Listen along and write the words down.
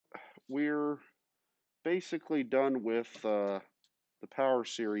we're basically done with the power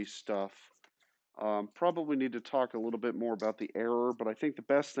series stuff. Probably need to talk a little bit more about the error, but I think the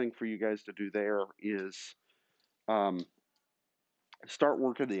best thing for you guys to do there is start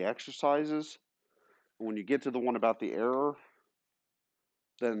working the exercises. When you get to the one about the error,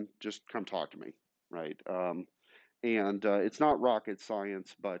 then just come talk to me, right? And it's not rocket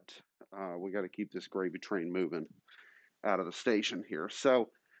science, but we got to keep this gravy train moving out of the station here. So,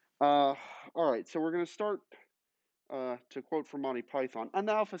 all right, so we're going to start, to quote from Monty Python, and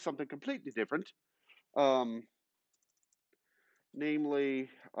now for something completely different, namely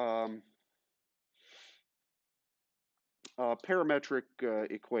parametric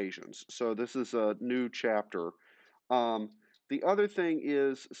equations. So this is a new chapter. The other thing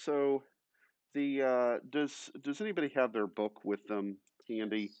is, so does anybody have their book with them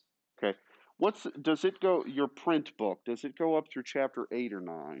handy? Okay. Does it go, your print book, does it go up through chapter 8 or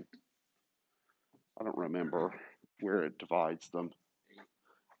 9? I don't remember where it divides them.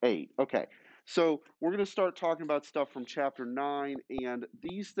 8. Okay. So we're going to start talking about stuff from chapter 9, and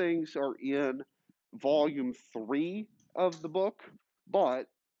these things are in volume 3 of the book, but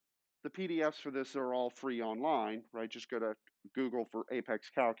the PDFs for this are all free online, right? Just go to Google for Apex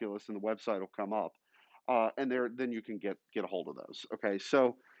Calculus and the website will come up. And then you can get a hold of those. Okay,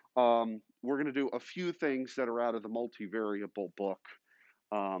 so we're going to do a few things that are out of the multivariable book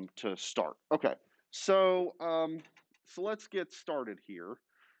to start. Okay, so let's get started here.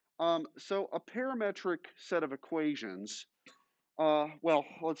 So a parametric set of equations. Well,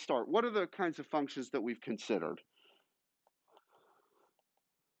 let's start. What are the kinds of functions that we've considered?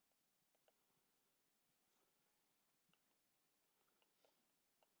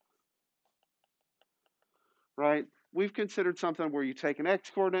 Right? We've considered something where you take an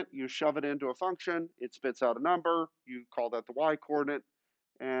x-coordinate, you shove it into a function, it spits out a number, you call that the y-coordinate,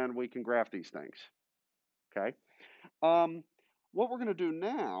 and we can graph these things. Okay? What we're going to do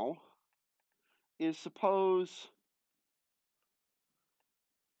now is suppose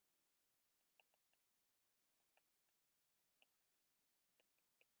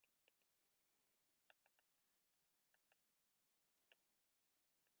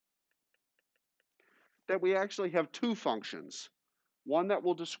that we actually have two functions, one that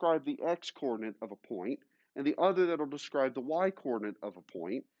will describe the x-coordinate of a point, and the other that will describe the y-coordinate of a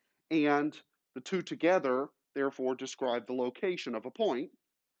point, and the two together, therefore, describe the location of a point,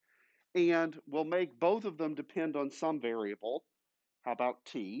 and we'll make both of them depend on some variable. How about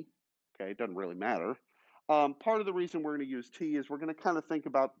t? Okay, it doesn't really matter. Part of the reason we're going to use t is we're going to kind of think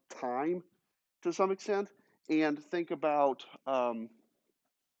about time to some extent, and think about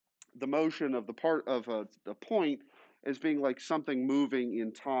the motion of the part of the point as being like something moving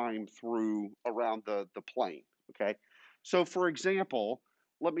in time through around the plane. Okay, so for example,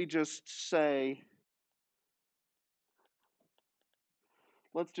 let me just say,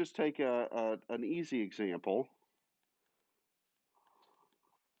 let's just take an easy example.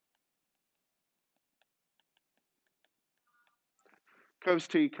 Cos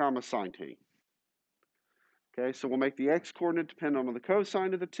t comma sine t. Okay, so we'll make the x-coordinate depend on the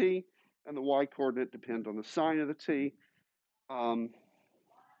cosine of the t, and the y-coordinate depend on the sine of the t. And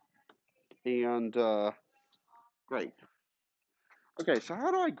great. Okay, so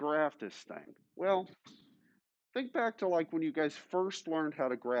how do I graph this thing? Well, think back to like when you guys first learned how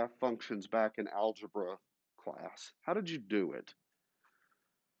to graph functions back in algebra class. How did you do it?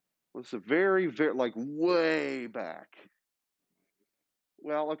 Well, it's a very, like way back.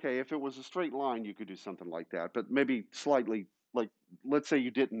 Well, okay, if it was a straight line, you could do something like that, but maybe slightly, like, let's say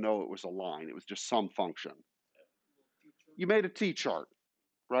you didn't know it was a line, it was just some function. You made a t-chart,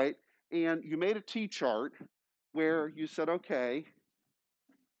 right? And you made a t-chart where you said, okay,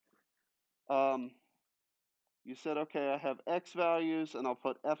 um, I have x values, and I'll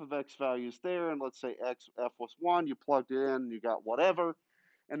put f of x values there, and let's say f was 1, you plugged it in, you got whatever,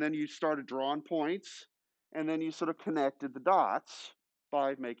 and then you started drawing points, and then you sort of connected the dots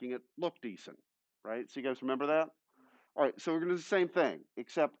by making it look decent, right? So you guys remember that? All right, so we're going to do the same thing,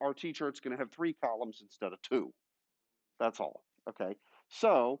 except our t-chart's going to have 3 columns instead of 2. That's all, okay?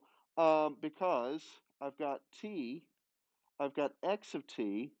 So, because I've got t, I've got x of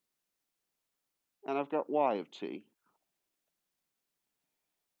t, and I've got y of t.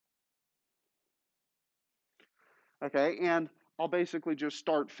 Okay, and I'll basically just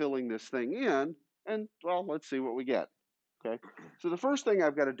start filling this thing in, and well, let's see what we get. Okay, so the first thing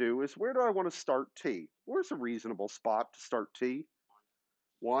I've got to do is, where do I want to start t? Where's a reasonable spot to start t?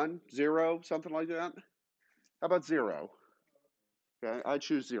 1, 0, something like that? How about 0? Okay, I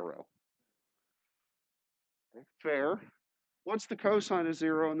choose 0. Okay, fair. What's the cosine of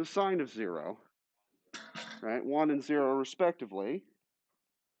 0 and the sine of 0? Right, 1 and 0 respectively.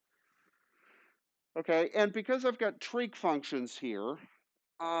 Okay, and because I've got trig functions here,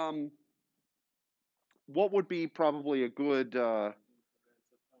 what would be probably a good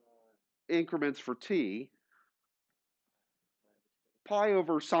increments for t? Pi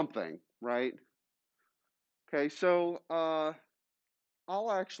over something, right? Okay, so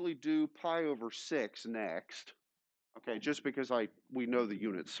I'll actually do pi over 6 next. Okay, just because we know the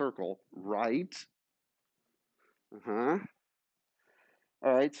unit circle, right? Uh-huh.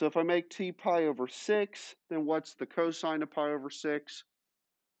 All right, so if I make t pi over 6, then what's the cosine of pi over 6?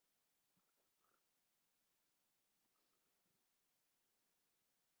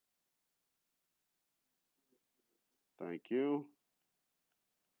 Thank you.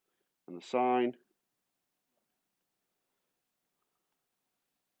 And the sine?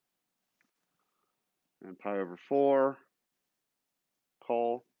 And pi over 4,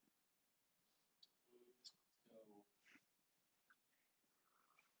 call.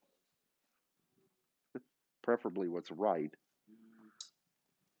 Preferably what's right.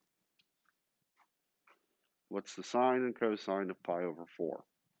 What's the sine and cosine of pi over 4?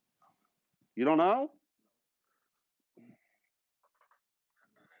 You don't know?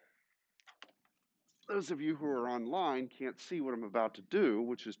 Those of you who are online can't see what I'm about to do,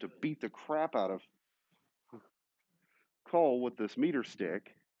 which is to beat the crap out of Cole with this meter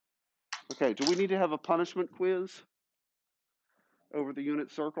stick. Okay, do we need to have a punishment quiz over the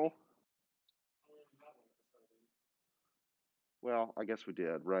unit circle? Well, I guess we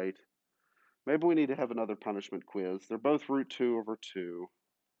did, right? Maybe we need to have another punishment quiz. They're both root 2 over 2.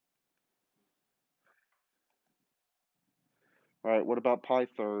 All right, what about pi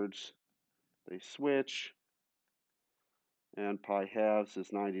thirds? They switch. And pi halves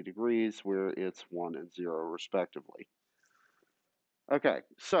is 90 degrees, where it's 1 and 0 respectively. Okay,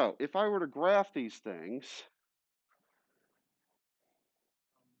 so if I were to graph these things,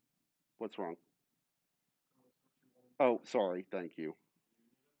 what's wrong? Oh, sorry, thank you.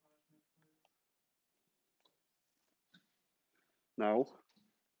 No?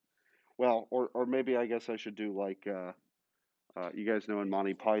 Well, or maybe I guess I should do like, you guys know in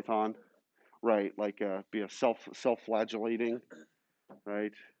Monty Python, right? Like be a self-flagellating,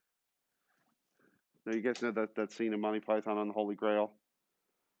 right? Now you guys know that scene in Monty Python on the Holy Grail,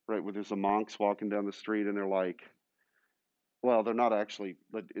 right? Where there's the monks walking down the street and they're like, well, they're not actually,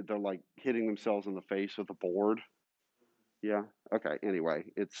 they're like hitting themselves in the face with a board. Yeah. Okay. Anyway,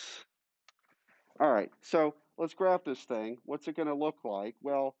 it's all right. So let's graph this thing. What's it going to look like?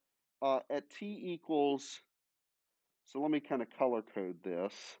 Well, at t equals, so let me kind of color code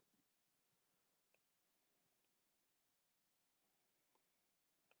this.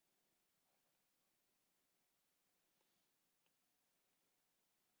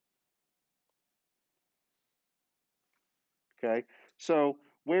 Okay. So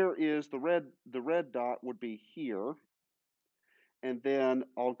where is the red dot would be here. And then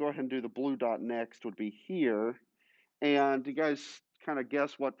I'll go ahead and do the blue dot next would be here. And you guys kind of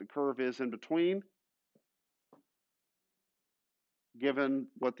guess what the curve is in between, given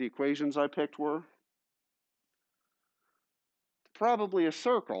what the equations I picked were? Probably a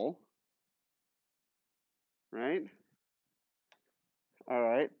circle, right? All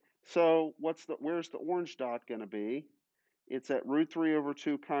right. So where's the orange dot going to be? It's at root 3 over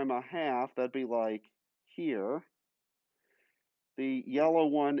 2 comma half. That'd be like here. The yellow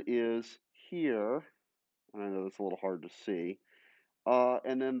one is here. I know that's a little hard to see.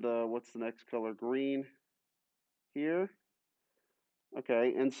 And then what's the next color? Green here.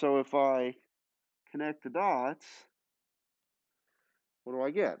 Okay, and so if I connect the dots, what do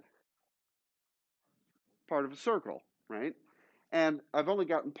I get? Part of a circle, right? And I've only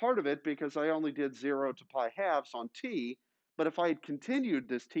gotten part of it because I only did 0 to pi halves on t. But if I had continued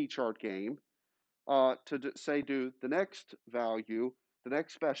this t-chart game to say do the next value, the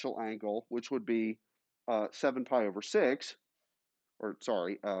next special angle, which would be 7 pi over 6, or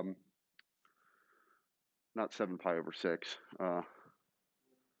sorry, not 7 pi over 6, 5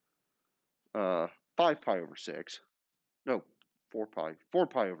 pi over 6. No, 4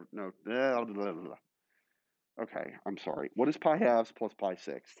 pi over, no, blah, blah, blah. Okay, I'm sorry. What is pi halves plus pi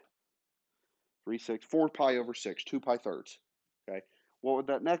sixth? 3, 6, 4 pi over 6, 2 pi thirds. Okay, what would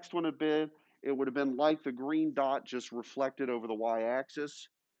that next one have been? It would have been like the green dot just reflected over the y-axis,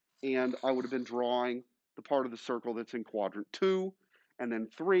 and I would have been drawing the part of the circle that's in quadrant 2, and then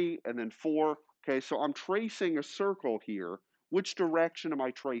 3, and then 4. Okay, so I'm tracing a circle here. Which direction am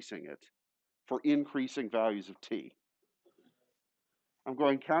I tracing it for increasing values of t? I'm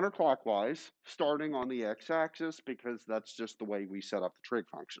going counterclockwise, starting on the x-axis because that's just the way we set up the trig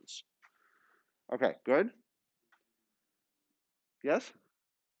functions. Okay, good? Yes?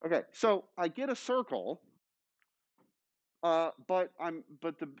 Okay, so I get a circle, but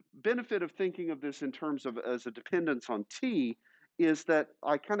the benefit of thinking of this in terms of as a dependence on t is that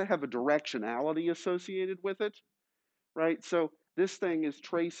I kind of have a directionality associated with it, right? So this thing is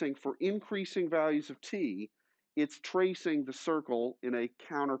tracing for increasing values of t, it's tracing the circle in a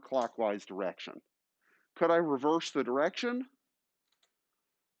counterclockwise direction. Could I reverse the direction?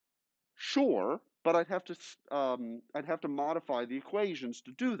 Sure, but I'd have to modify the equations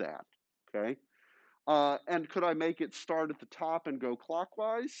to do that. Okay, and could I make it start at the top and go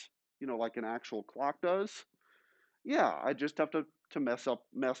clockwise? You know, like an actual clock does. Yeah, I just have to mess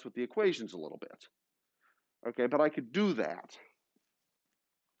with the equations a little bit. Okay, but I could do that.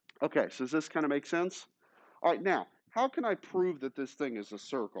 Okay, so does this kind of make sense? All right, now how can I prove that this thing is a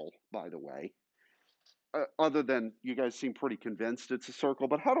circle? By the way, other than you guys seem pretty convinced it's a circle,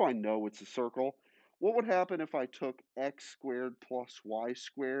 but how do I know it's a circle? What would happen if I took x squared plus y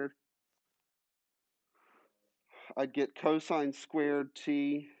squared? I'd get cosine squared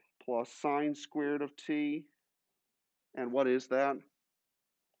t plus sine squared of t. And what is that?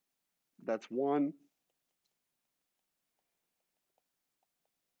 That's 1.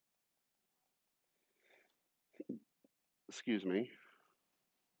 Excuse me.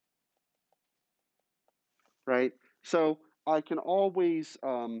 Right? So I can always,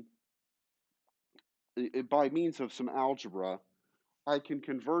 by means of some algebra, I can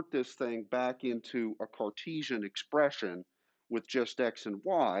convert this thing back into a Cartesian expression with just x and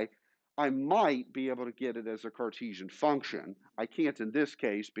y. I might be able to get it as a Cartesian function. I can't in this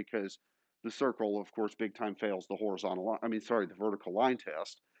case because the circle, of course, big time fails the horizontal line, the vertical line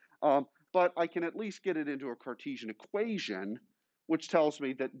test. But I can at least get it into a Cartesian equation, which tells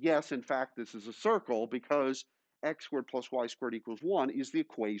me that yes, in fact, this is a circle because x squared plus y squared equals 1 is the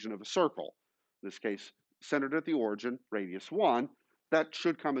equation of a circle. In this case, centered at the origin, radius 1. That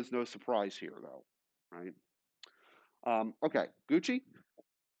should come as no surprise here, though, right? Okay, Gucci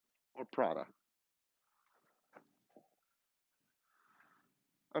or Prada?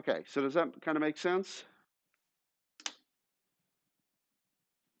 Okay, so does that kind of make sense?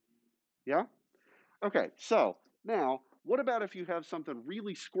 Yeah? Okay, so now what about if you have something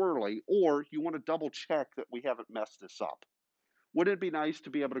really squirrely or you want to double check that we haven't messed this up? Wouldn't it be nice to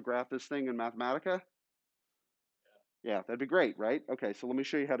be able to graph this thing in Mathematica? Yeah, that'd be great, right? Okay, so let me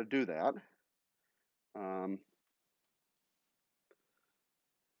show you how to do that. Um,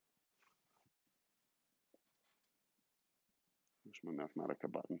 Where's my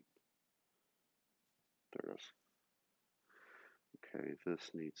Mathematica button? There it is. Okay,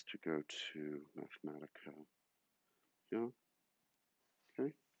 this needs to go to Mathematica. Yeah,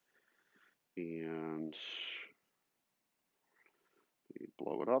 okay. And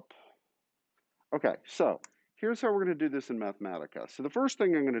blow it up. Okay, so here's how we're going to do this in Mathematica. So the first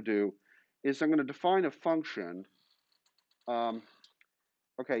thing I'm going to do is I'm going to define a function.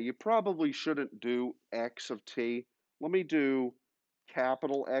 Okay, you probably shouldn't do x of t. Let me do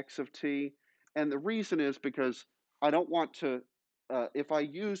capital X of t. And the reason is because I don't want to, if I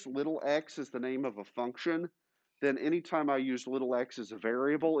use little x as the name of a function, then anytime I use little x as a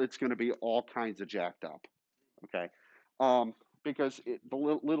variable, it's going to be all kinds of jacked up. Okay, because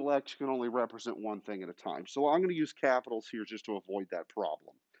the little x can only represent one thing at a time. So I'm going to use capitals here just to avoid that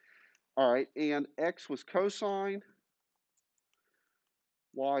problem. All right, and x was cosine,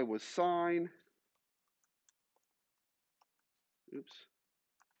 y was sine. Oops.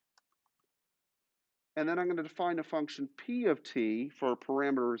 And then I'm going to define a function p of t for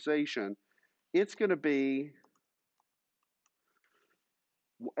parameterization. It's going to be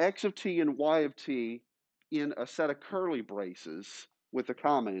x of t and y of t in a set of curly braces with a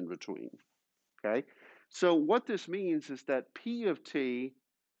comma in between. Okay, so what this means is that p of t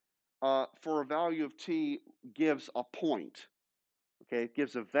for a value of t gives a point. Okay, it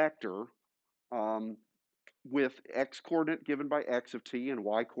gives a vector with x coordinate given by x of t and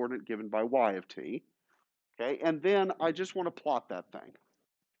y coordinate given by y of t. Okay, and then I just want to plot that thing.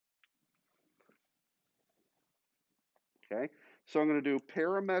 Okay, so I'm going to do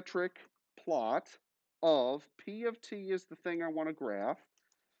parametric plot of p of t is the thing I want to graph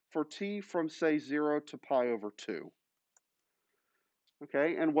for t from, say, 0 to pi over 2.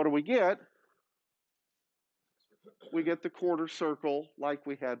 Okay, and what do we get? We get the quarter circle like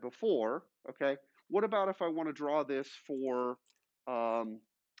we had before. Okay, what about if I want to draw this for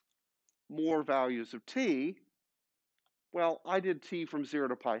more values of t? Well, I did t from 0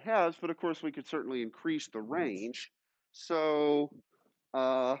 to pi halves, but of course we could certainly increase the range. So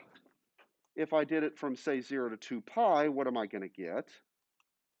If I did it from, say, 0 to 2 pi, what am I going to get?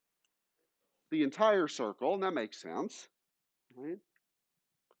 The entire circle, and that makes sense, right?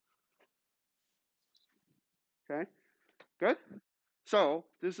 Okay, good. So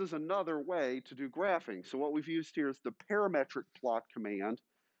this is another way to do graphing. So what we've used here is the parametric plot command,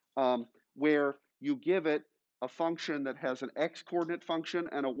 where you give it a function that has an x-coordinate function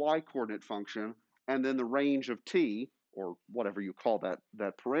and a y-coordinate function, and then the range of t, or whatever you call that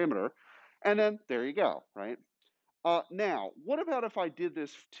parameter, and then there you go, right? Now, what about if I did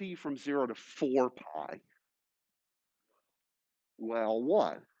this t from 0 to 4 pi? Well,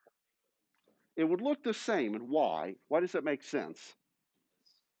 what? It would look the same, and why? Why does that make sense?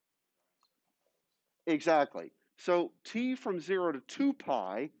 Exactly. So t from 0 to 2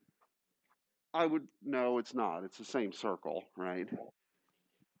 pi, I would, no, it's not. It's the same circle, right?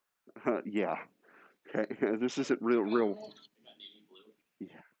 Yeah. Okay. This isn't real. Yeah.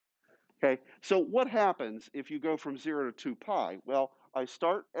 Okay. So what happens if you go from 0 to 2 pi? Well, I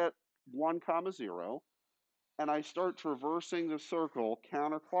start at 1 comma 0, and I start traversing the circle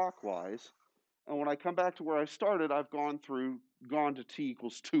counterclockwise. And when I come back to where I started, I've gone to t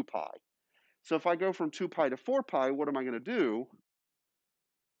equals 2 pi. So if I go from 2 pi to 4 pi, what am I going to do?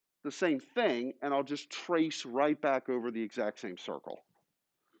 The same thing, and I'll just trace right back over the exact same circle.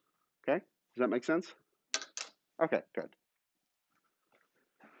 Okay? Does that make sense? Okay, good.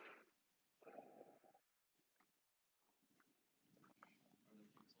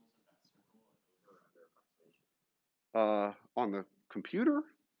 On the computer,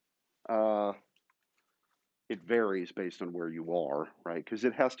 uh, it varies based on where you are, right? Because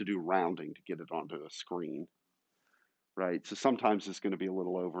it has to do rounding to get it onto a screen, right? So sometimes it's going to be a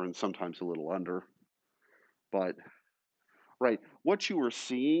little over and sometimes a little under. But, right, what you are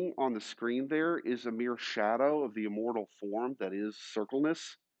seeing on the screen there is a mere shadow of the immortal form that is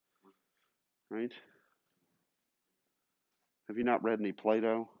circleness, right? Have you not read any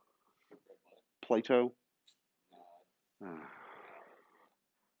Plato? Plato? Uh,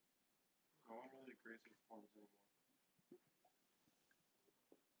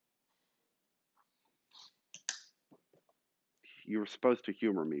 you were supposed to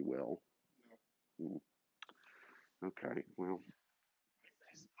humor me, Will. Mm, okay, well,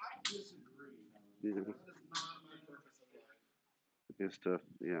 yeah, is to,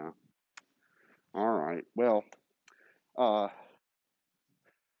 yeah. All right. Well, uh,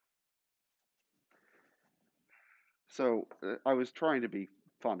 so I was trying to be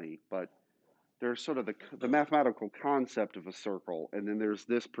funny, but there's sort of the mathematical concept of a circle, and then there's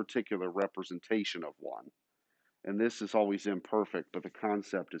this particular representation of one. And this is always imperfect, but the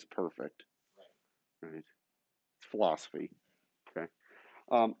concept is perfect, right? It's philosophy. Okay.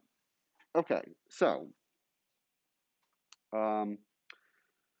 Um, okay. Um,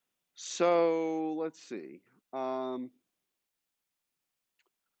 so let's see. Um,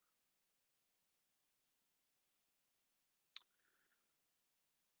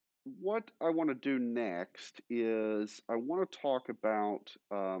 what I want to do next is I want to talk about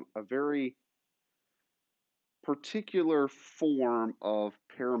a very particular form of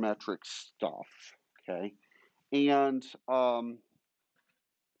parametric stuff. Okay. And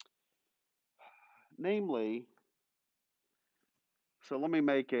namely, so let me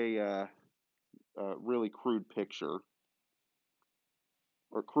make a really crude picture,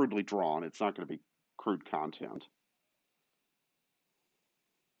 or crudely drawn. It's not going to be crude content.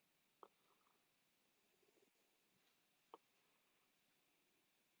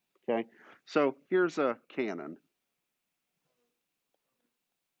 Okay. So here's a cannon.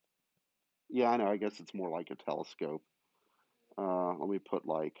 Yeah, I know. I guess it's more like a telescope. Let me put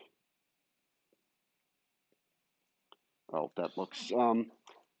like, oh, that looks,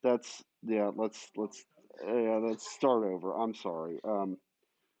 that's, yeah, let's start over. I'm sorry.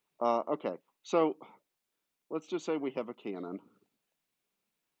 Okay. So let's just say we have a cannon,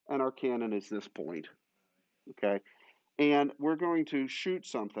 and our cannon is this point. Okay. And we're going to shoot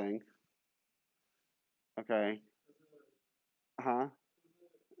something. Okay. Huh?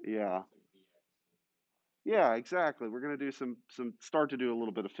 Yeah. Yeah, exactly. We're going to do start to do a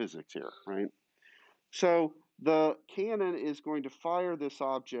little bit of physics here, right? So the cannon is going to fire this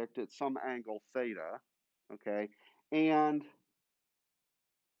object at some angle theta, okay? And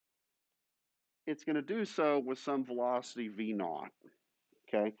it's going to do so with some velocity v naught,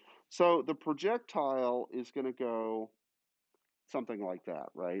 okay? So the projectile is going to go something like that,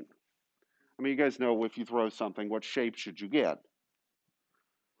 right? I mean, you guys know if you throw something, what shape should you get?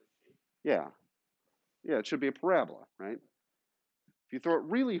 Yeah, yeah, it should be a parabola, right? If you throw it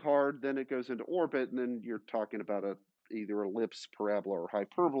really hard, then it goes into orbit, and then you're talking about a either ellipse, parabola, or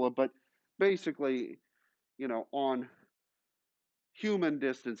hyperbola, but basically, on human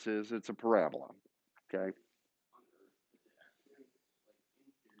distances, it's a parabola. Okay.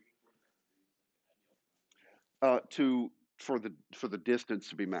 To for the distance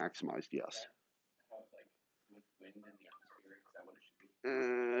to be maximized, yes.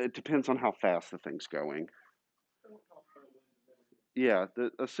 It depends on how fast the thing's going. Yeah,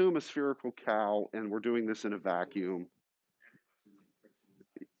 assume a spherical cow, and we're doing this in a vacuum.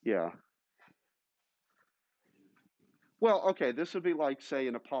 Yeah. Well, okay, this would be like, say,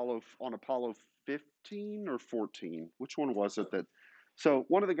 on Apollo 15 or 14. Which one was it that? So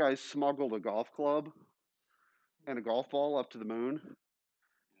one of the guys smuggled a golf club and a golf ball up to the moon,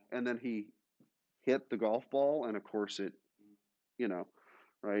 and then he hit the golf ball, and of course it, you know,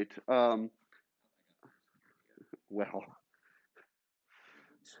 right? Well,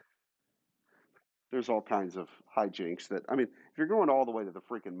 there's all kinds of hijinks that, I mean, if you're going all the way to the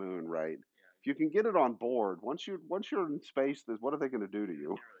freaking moon, right? If you can get it on board, once you're in space, what are they going to do to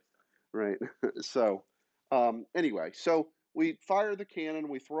you, right? So, anyway, so we fire the cannon,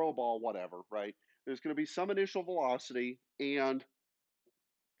 we throw a ball, whatever, right? There's going to be some initial velocity, and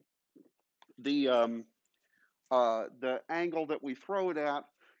the the angle that we throw it at.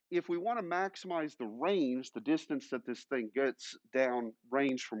 If we want to maximize the range, the distance that this thing gets down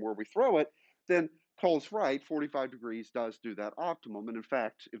range from where we throw it, then Cole's right, 45 degrees does do that optimum. And in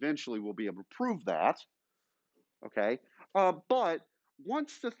fact, eventually we'll be able to prove that. Okay. But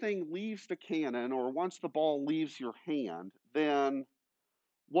once the thing leaves the cannon, or once the ball leaves your hand, then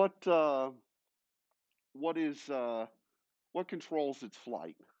what what is what controls its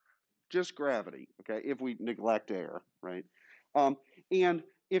flight? Just gravity, okay, if we neglect air, right? Um, and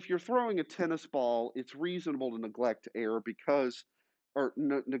if you're throwing a tennis ball, it's reasonable to neglect air because, or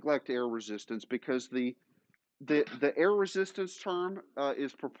neglect air resistance, because the air resistance term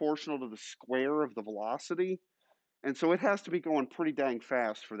is proportional to the square of the velocity. And so it has to be going pretty dang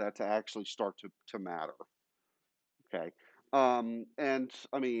fast for that to actually start to matter. Okay. And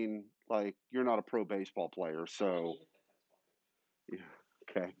I mean, like, you're not a pro baseball player, so yeah,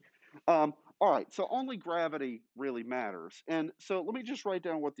 okay. All right, so only gravity really matters. And so let me just write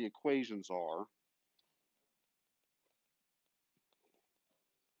down what the equations are.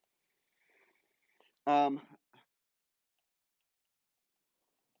 Um,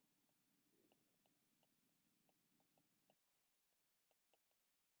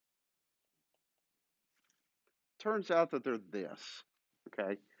 Turns out that they're this,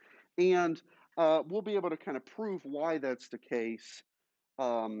 okay? And we'll be able to kind of prove why that's the case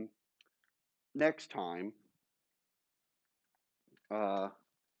um, next time uh,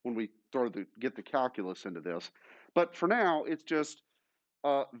 when we get the calculus into this. But for now, it's just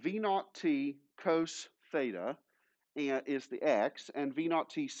V naught t cos theta and is the x, and v naught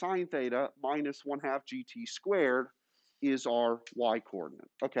t sine theta minus 1/2 gt squared is our y coordinate.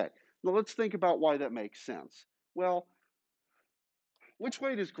 Okay, now let's think about why that makes sense. Well, which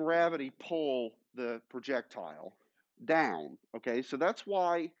way does gravity pull the projectile? Down. Okay, so that's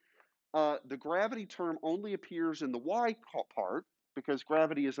why the gravity term only appears in the y part, because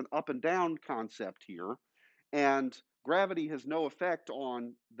gravity is an up and down concept here, and gravity has no effect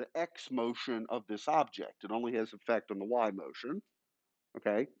on the x motion of this object. It only has effect on the y motion.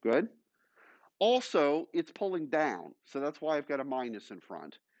 Okay, good. Also, it's pulling down, so that's why I've got a minus in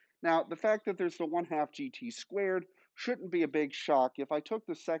front. Now, the fact that there's the 1/2 gt squared shouldn't be a big shock. If I took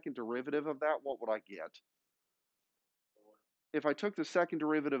the second derivative of that, what would I get? If I took the second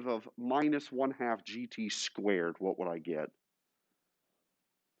derivative of minus 1/2 gt squared, what would I get?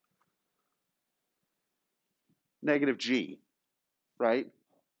 Negative g, right?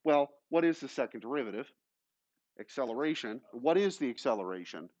 Well, what is the second derivative? Acceleration. What is the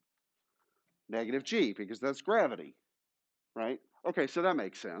acceleration? Negative g, because that's gravity, right? Okay, so that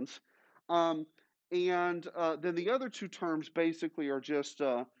makes sense. Um, and then the other two terms basically are just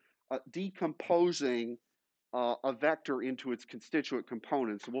decomposing a vector into its constituent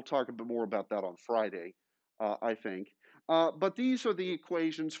components. And we'll talk a bit more about that on Friday, I think. But these are the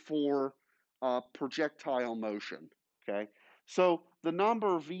equations for projectile motion. Okay, so the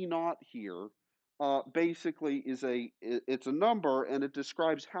number v naught here basically it's a number, and it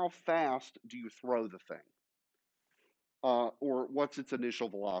describes how fast do you throw the thing, or what's its initial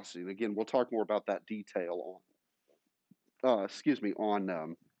velocity. And again, we'll talk more about that detail on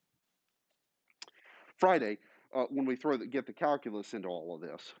Friday when we get the calculus into all of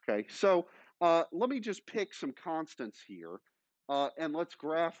this. Okay, so let me just pick some constants here, and let's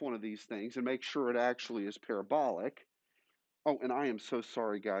graph one of these things and make sure it actually is parabolic. Oh, and I am so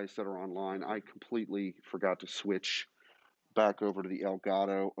sorry, guys that are online. I completely forgot to switch. back over to the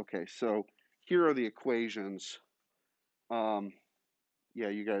Elgato. Okay, so here are the equations. Yeah,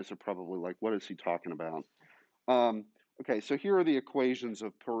 you guys are probably like, what is he talking about? Okay, so here are the equations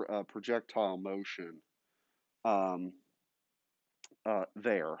of projectile motion.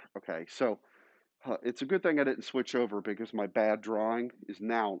 There. Okay, so it's a good thing I didn't switch over because my bad drawing is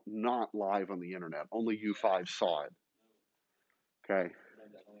now not live on the internet. Only you five saw it. Okay,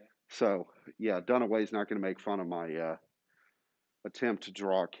 so yeah, Dunaway's not going to make fun of my attempt to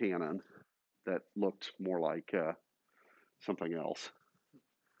draw a cannon that looked more like something else.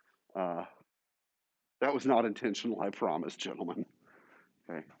 Uh, that was not intentional, I promise, gentlemen.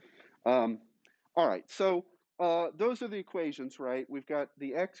 Okay. Um, all right, so those are the equations, right? We've got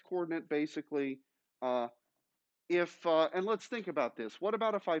the x coordinate basically. If and let's think about this. What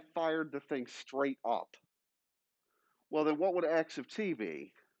about if I fired the thing straight up? Well, then what would x of t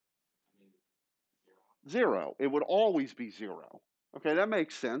be? 0. It would always be 0. Okay, that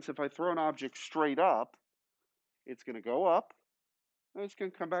makes sense. If I throw an object straight up, it's going to go up, and it's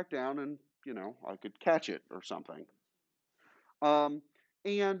going to come back down, and I could catch it or something. Um,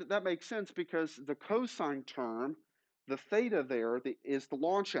 and that makes sense because the cosine term, the theta there is the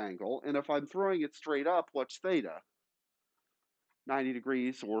launch angle, and if I'm throwing it straight up, what's theta? 90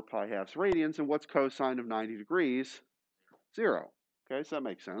 degrees or pi halves radians, and what's cosine of 90 degrees? 0. Okay, so that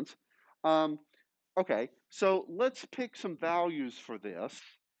makes sense. Okay, so let's pick some values for this.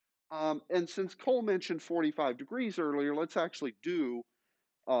 And since Cole mentioned 45 degrees earlier, let's actually do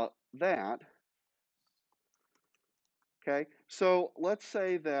that. Okay, so let's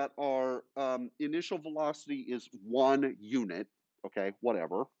say that our initial velocity is 1 unit. Okay,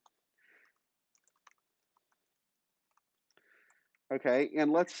 whatever. Okay,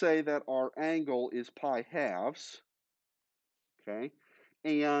 and let's say that our angle is pi halves. Okay,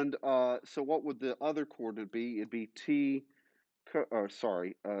 and so what would the other coordinate be? It'd be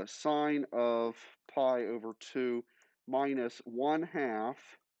sine of pi over 2 minus 1/2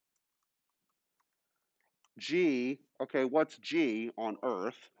 g. Okay, what's g on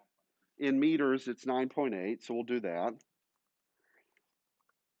Earth? In meters, it's 9.8, so we'll do that.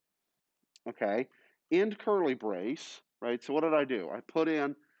 Okay, end curly brace, right? So what did I do? I put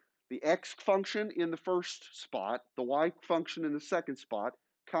in the x function in the first spot, the y function in the second spot,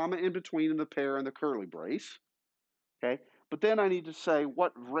 comma in between in the pair and the curly brace. Okay, but then I need to say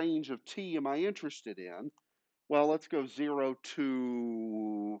what range of t am I interested in? Well, let's go 0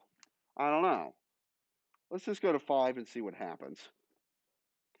 to, I don't know. Let's just go to 5 and see what happens.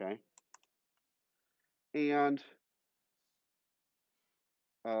 Okay, and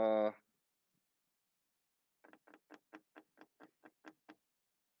uh,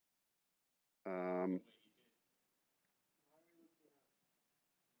 um,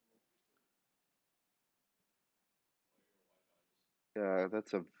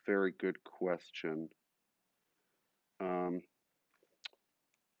 that's a very good question. Um,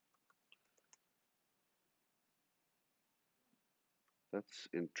 that's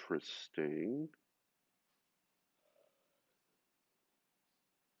interesting.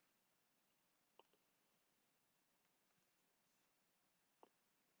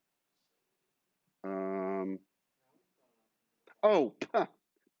 Um, oh,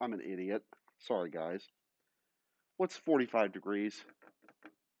 I'm an idiot. Sorry, guys. What's 45 degrees?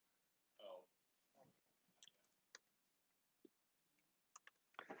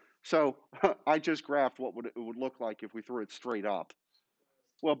 So I just graphed what it would look like if we threw it straight up.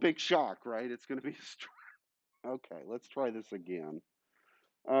 Well, big shock, right? It's going to be straight. Okay, let's try this again.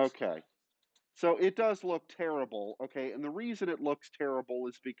 Okay. So it does look terrible. Okay, and the reason it looks terrible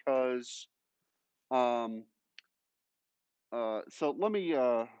is because um so let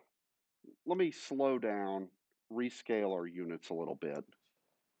me slow down, rescale our units a little bit.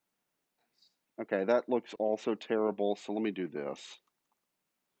 Okay, that looks also terrible. So let me do this.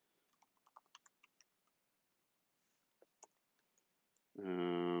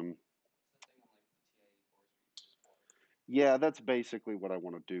 Um, yeah, that's basically what I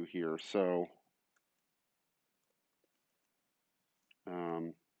want to do here. So,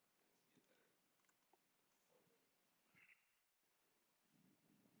 um,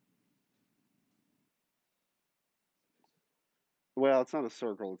 well, it's not a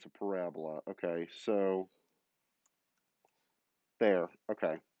circle; it's a parabola. Okay, so there.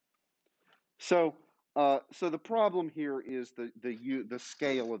 Okay, so so the problem here is the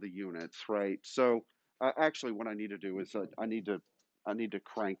scale of the units, right? So actually, what I need to do is I need to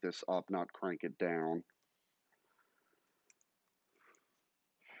crank this up, not crank it down.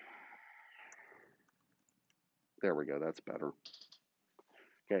 There we go. That's better.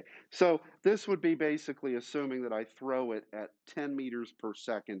 Okay, so this would be basically assuming that I throw it at 10 meters per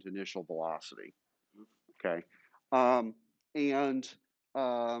second initial velocity. Okay, and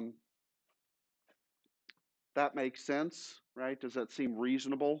that makes sense, right? Does that seem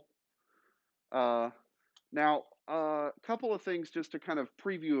reasonable? Uh, Now, a couple of things just to kind of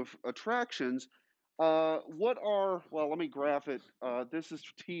preview of attractions. Well, let me graph it. This is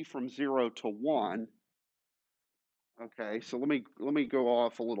t from 0 to 1. Okay, so let me go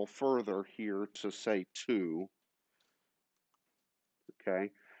off a little further here to say 2.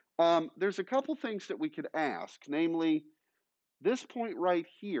 Okay. There's a couple things that we could ask, namely this point right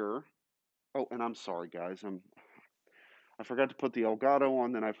here. Oh, and I'm sorry, guys. I forgot to put the Elgato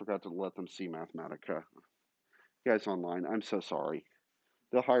on, then I forgot to let them see Mathematica. You guys online, I'm so sorry.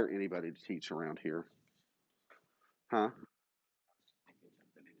 They'll hire anybody to teach around here. Huh?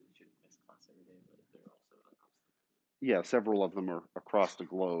 Yeah, several of them are across the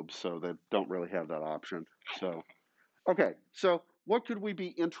globe, so they don't really have that option. So, okay, so what could we be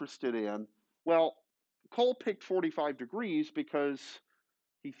interested in? Well, Cole picked 45 degrees because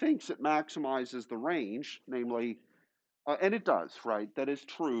he thinks it maximizes the range, namely, and it does, right? That is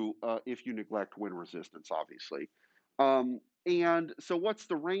true if you neglect wind resistance, obviously. And so, what's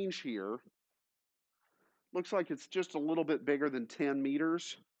the range here? Looks like it's just a little bit bigger than 10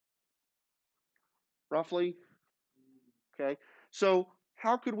 meters, roughly. Okay, so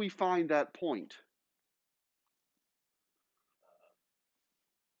how could we find that point?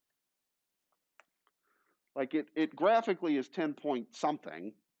 Like it graphically is 10 point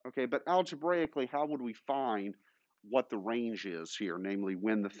something, okay, but algebraically, how would we find what the range is here, namely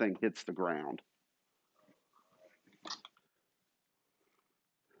when the thing hits the ground?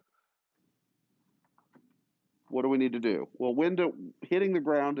 What do we need to do? Well, hitting the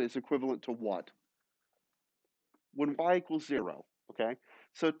ground is equivalent to what? When y equals 0, okay?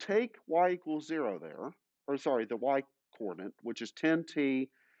 So take y equals 0 there, or sorry, the y coordinate, which is 10t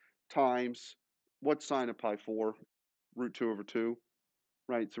times what's sine of pi 4? Root 2 over 2,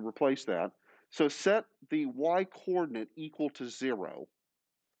 right? So replace that. So set the y coordinate equal to 0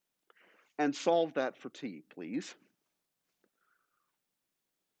 and solve that for t, please.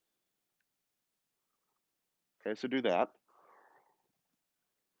 Okay, so do that.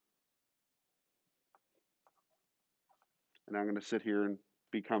 And I'm going to sit here and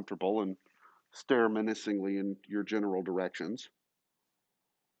be comfortable and stare menacingly in your general directions.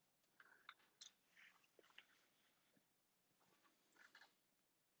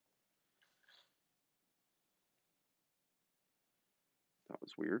 That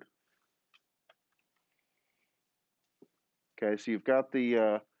was weird. Okay, so you've got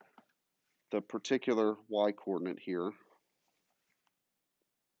the particular y coordinate here.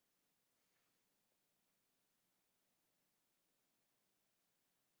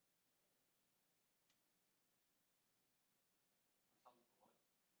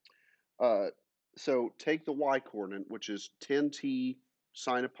 So take the y coordinate, which is 10t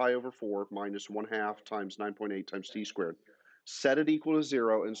sine of pi over 4 minus 1 half times 9.8 times t squared. Set it equal to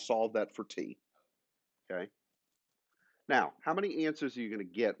 0 and solve that for t. Okay. Now, how many answers are you going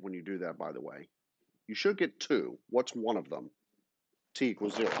to get when you do that, by the way? You should get 2. What's one of them? T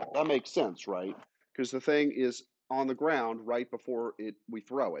equals 0. That makes sense, right? Because the thing is on the ground right before we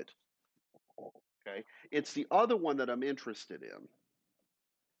throw it. Okay. It's the other one that I'm interested in.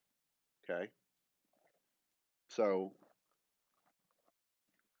 Okay. So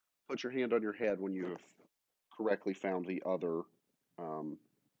put your hand on your head when you have correctly found um,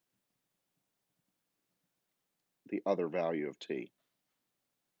 the other value of t.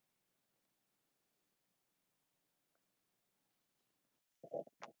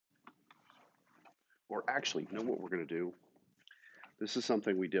 Or actually, you know what we're going to do? This is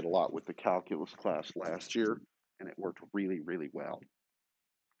something we did a lot with the calculus class last year, and it worked really, really well.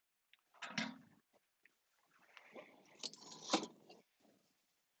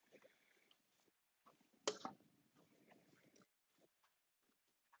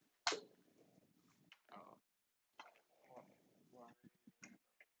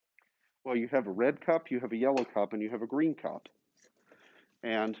 Well, you have a red cup, you have a yellow cup, and you have a green cup.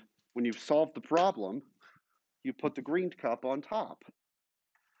 And when you've solved the problem, you put the green cup on top.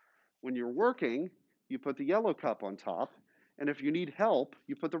 When you're working, you put the yellow cup on top. And if you need help,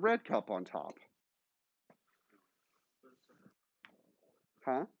 you put the red cup on top.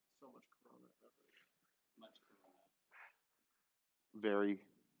 Huh? Very,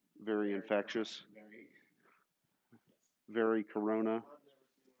 very infectious. Very corona.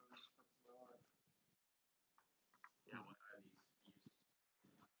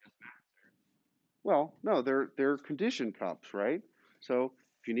 Well, no, they're conditioned cups, right? So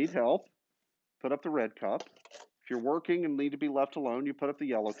If you need help, put up the red cup. If you're working and need to be left alone, you put up the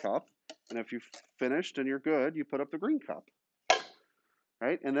yellow cup. And if you've finished and you're good, you put up the green cup.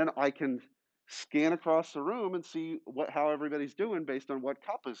 Right? And then I can scan across the room and see how everybody's doing based on what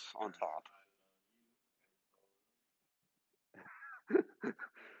cup is on top.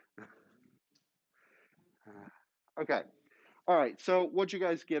 Okay. All right. So what'd you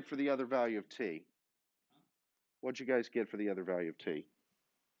guys get for the other value of t? What'd you guys get for the other value of t?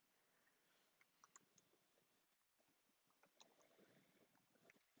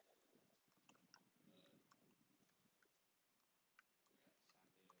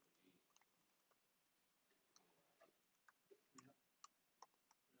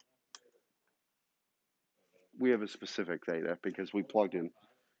 We have a specific theta because we plugged in.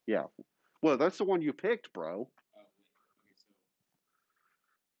 Yeah. Well, that's the one you picked, bro.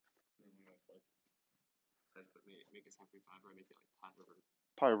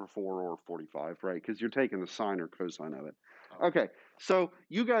 Pi over 4 or 45, right? Because you're taking the sine or cosine of it. Okay, so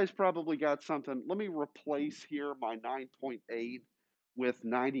you guys probably got something. Let me replace here my 9.8 with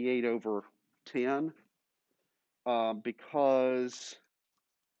 98 over 10 because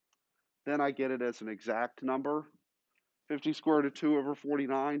then I get it as an exact number. 50 square root of 2 over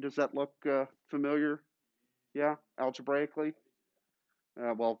 49. Does that look familiar? Yeah, algebraically?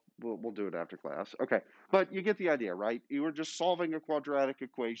 We'll do it after class. Okay, but you get the idea, right? You were just solving a quadratic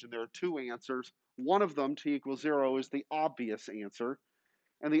equation. There are two answers. One of them, t equals 0, is the obvious answer.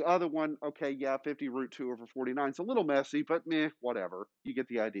 And the other one, okay, yeah, 50 root 2 over 49. It's a little messy, but meh, whatever. You get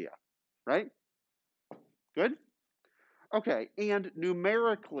the idea, right? Good? Okay, and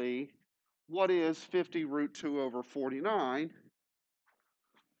numerically, what is 50 root 2 over 49?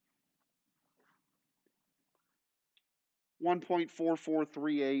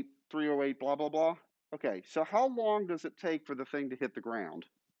 1.4438308, blah, blah, blah. Okay, so how long does it take for the thing to hit the ground?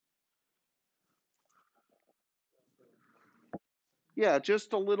 Yeah,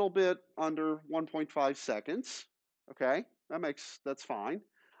 just a little bit under 1.5 seconds. Okay, that's fine.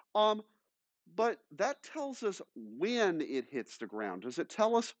 But that tells us when it hits the ground. Does it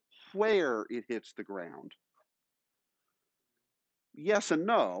tell us where it hits the ground? Yes and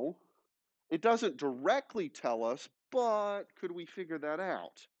no. It doesn't directly tell us, but could we figure that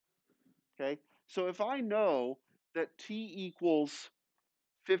out? Okay, so if I know that t equals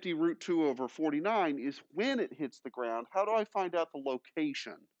 50 root 2 over 49 is when it hits the ground, how do I find out the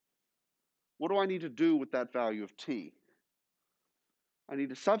location? What do I need to do with that value of t? I need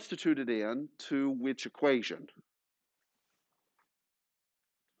to substitute it in to which equation?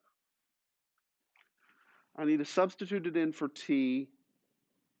 I need to substitute it in for t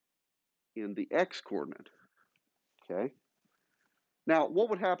in the x-coordinate. Okay. Now, what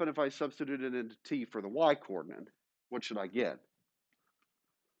would happen if I substituted it into t for the y-coordinate? What should I get?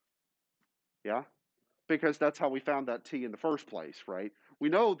 Yeah? Because that's how we found that t in the first place, right? We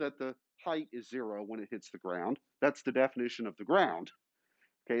know that the height is 0 when it hits the ground. That's the definition of the ground.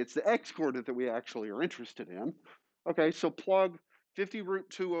 Okay, it's the x-coordinate that we actually are interested in. Okay, so plug 50 root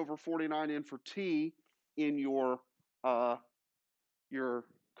 2 over 49 in for t in your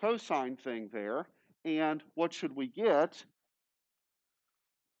cosine thing there. And what should we get?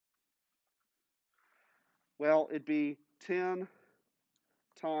 Well, it'd be 10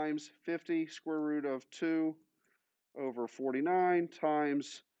 times 50 square root of 2 over 49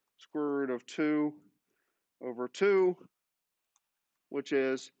 times square root of 2 over 2, which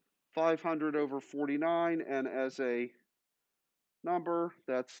is 500 over 49. And as a number,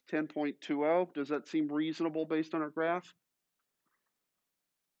 that's 10.20. Does that seem reasonable based on our graph?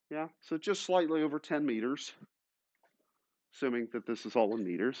 Yeah, so just slightly over 10 meters, assuming that this is all in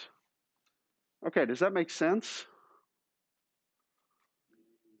meters. Okay, does that make sense?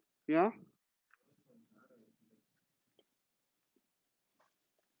 Yeah?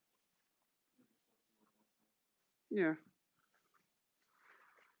 Yeah.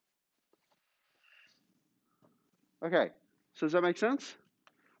 Okay, so does that make sense?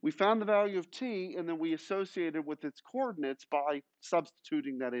 We found the value of t, and then we associated with its coordinates by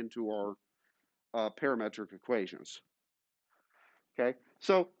substituting that into our parametric equations. Okay,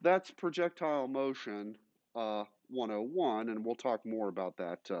 so that's projectile motion 101, and we'll talk more about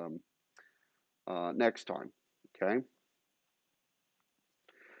that next time. Okay.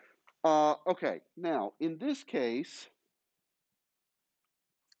 Okay, now in this case,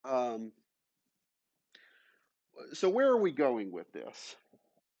 so where are we going with this?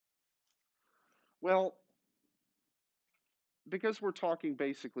 Well, because we're talking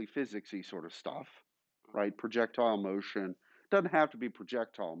basically physicsy sort of stuff, right? Projectile motion doesn't have to be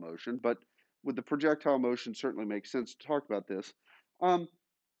projectile motion, but with the projectile motion, certainly makes sense to talk about this.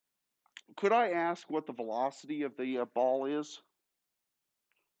 Could I ask what the velocity of the ball is?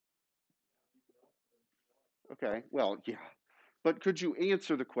 Okay, well, yeah. But could you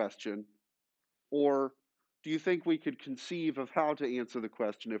answer the question? Or do you think we could conceive of how to answer the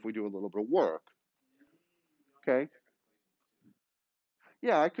question if we do a little bit of work? Okay.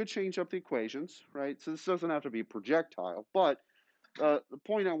 Yeah, I could change up the equations, right? So this doesn't have to be a projectile, but the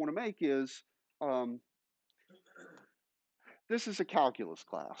point I want to make is um, this is a calculus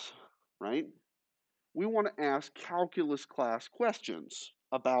class, right? We want to ask calculus class questions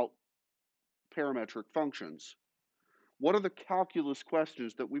about parametric functions. What are the calculus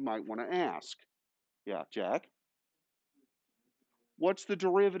questions that we might want to ask? Yeah, Jack? What's the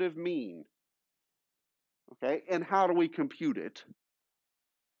derivative mean? Okay, and how do we compute it?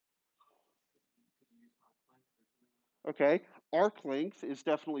 Okay, arc length is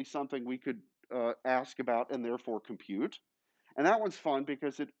definitely something we could ask about and therefore compute. And that one's fun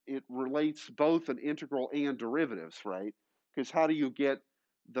because it relates both an integral and derivatives, right? Because how do you get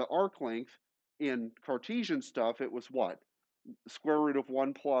the arc length in Cartesian stuff? It was what? Square root of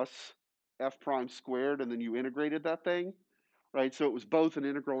 1 plus f prime squared, and then you integrated that thing, right? So it was both an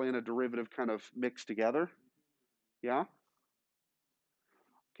integral and a derivative kind of mixed together. Yeah?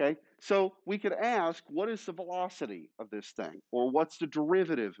 Okay, so we could ask, what is the velocity of this thing? Or what's the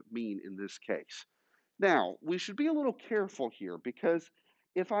derivative mean in this case? Now, we should be a little careful here because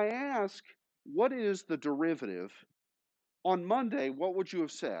if I ask, what is the derivative? On Monday, what would you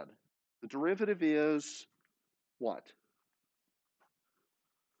have said? The derivative is what?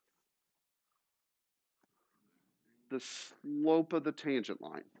 The slope of the tangent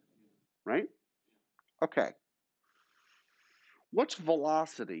line, right? Okay. What's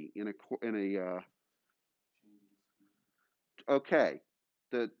velocity okay,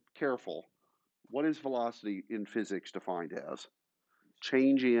 careful. What is velocity in physics defined as?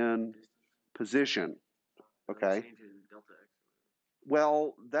 Change in position, okay?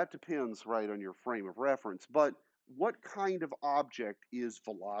 Well, that depends, right, on your frame of reference, but what kind of object is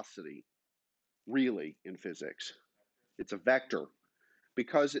velocity really in physics? It's a vector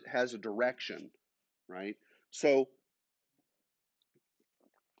because it has a direction, right? So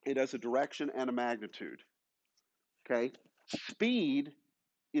it has a direction and a magnitude, okay? Speed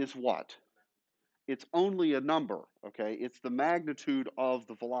is what? It's only a number, okay? It's the magnitude of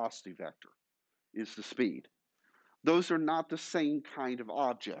the velocity vector is the speed. Those are not the same kind of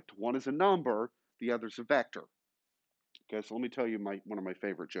object. One is a number, the other's a vector. Okay, so let me tell you one of my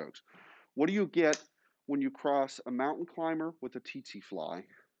favorite jokes. What do you get when you cross a mountain climber with a tsetse fly?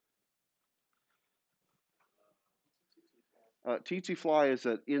 Tsetse fly is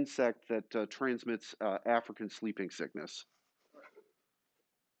an insect that transmits African sleeping sickness.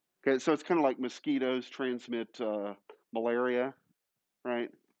 Okay, so it's kind of like mosquitoes transmit malaria, right?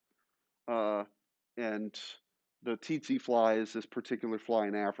 Uh, and the tsetse fly is this particular fly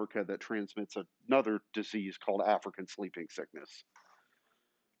in Africa that transmits another disease called African sleeping sickness.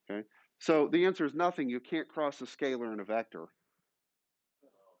 Okay, so the answer is nothing. You can't cross a scalar and a vector.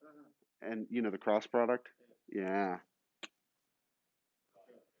 And you know the cross product? Yeah,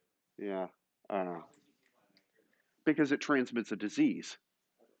 yeah. Because it transmits a disease.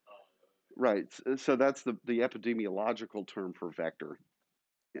 Right. So that's the epidemiological term for vector.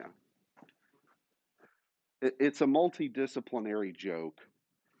 Yeah. It's a multidisciplinary joke.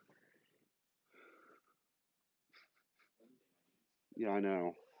 Yeah, I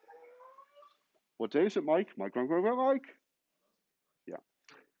know. What day is it, Mike? Mike. Yeah.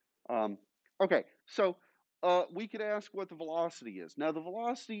 Um, okay. So we could ask what the velocity is. Now, the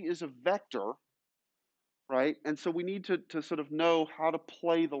velocity is a vector, right? And so we need to sort of know how to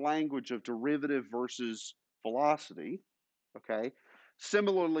play the language of derivative versus velocity. Okay.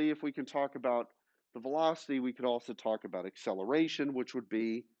 Similarly, if we can talk about the velocity, we could also talk about acceleration, which would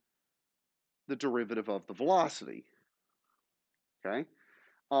be the derivative of the velocity. Okay.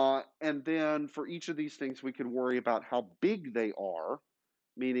 And then for each of these things, we can worry about how big they are,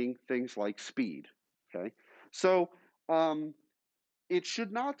 meaning things like speed. Okay. So it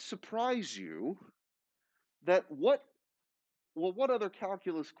should not surprise you that what other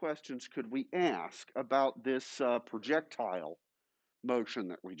calculus questions could we ask about this projectile motion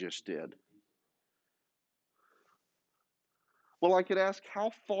that we just did? Well, I could ask how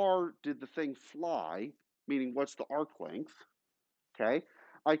far did the thing fly, meaning what's the arc length? Okay.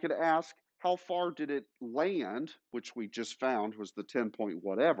 I could ask how far did it land, which we just found was the 10 point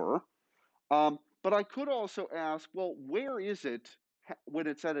whatever. But I could also ask, well, where is it when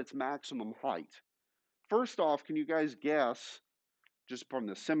it's at its maximum height? First off, can you guys guess, just from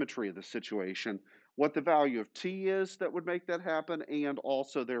the symmetry of the situation, what the value of t is that would make that happen, and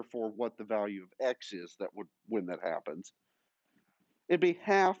also, therefore, what the value of x is that would when that happens. It'd be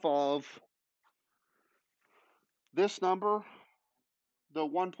half of this number, the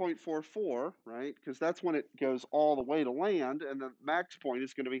 1.44, right? Because that's when it goes all the way to land, and the max point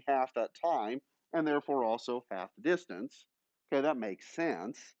is going to be half that time, and therefore also half the distance. Okay, that makes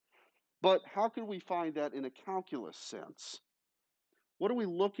sense. But how can we find that in a calculus sense? What are we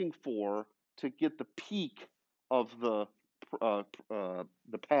looking for to get the peak of the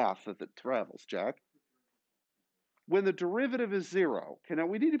path that it travels, Jack? When the derivative is zero. Okay, now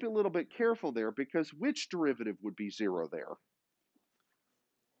we need to be a little bit careful there, because which derivative would be zero there?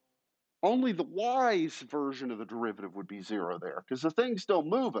 Only the y's version of the derivative would be zero there, because the thing's still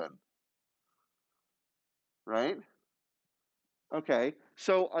moving, right? Okay,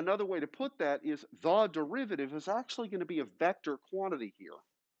 so another way to put that is the derivative is actually going to be a vector quantity here.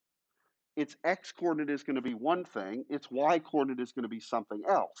 Its x coordinate is going to be one thing, its y coordinate is going to be something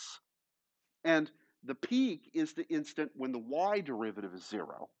else. And the peak is the instant when the y derivative is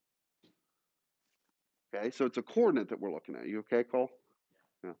zero. Okay, so it's a coordinate that we're looking at. You okay, Cole?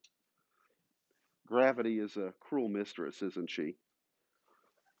 Yeah. Gravity is a cruel mistress, isn't she?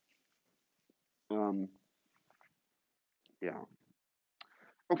 Yeah.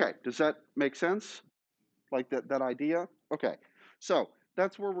 Okay, does that make sense? Like that idea? Okay, so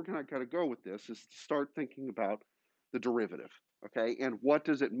that's where we're gonna kind of go with this, is to start thinking about the derivative, okay, and what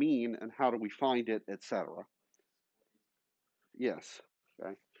does it mean, and how do we find it, etc. Yes,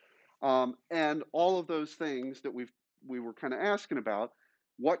 okay, and all of those things that we were kind of asking about.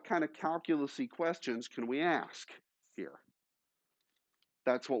 What kind of calculusy questions can we ask here?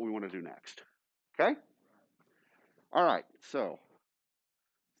 That's what we want to do next. Okay. All right. So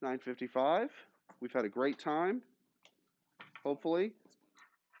it's 9:55. We've had a great time. Hopefully,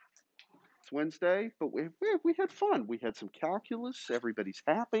 it's Wednesday, but we had fun. We had some calculus. Everybody's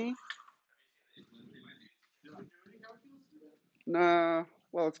happy. Nah,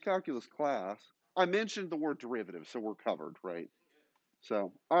 well, it's calculus class. I mentioned the word derivative, so we're covered, right?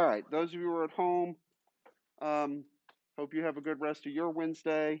 So, all right, those of you who are at home, um, hope you have a good rest of your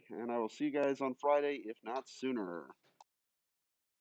Wednesday, and I will see you guys on Friday, if not sooner.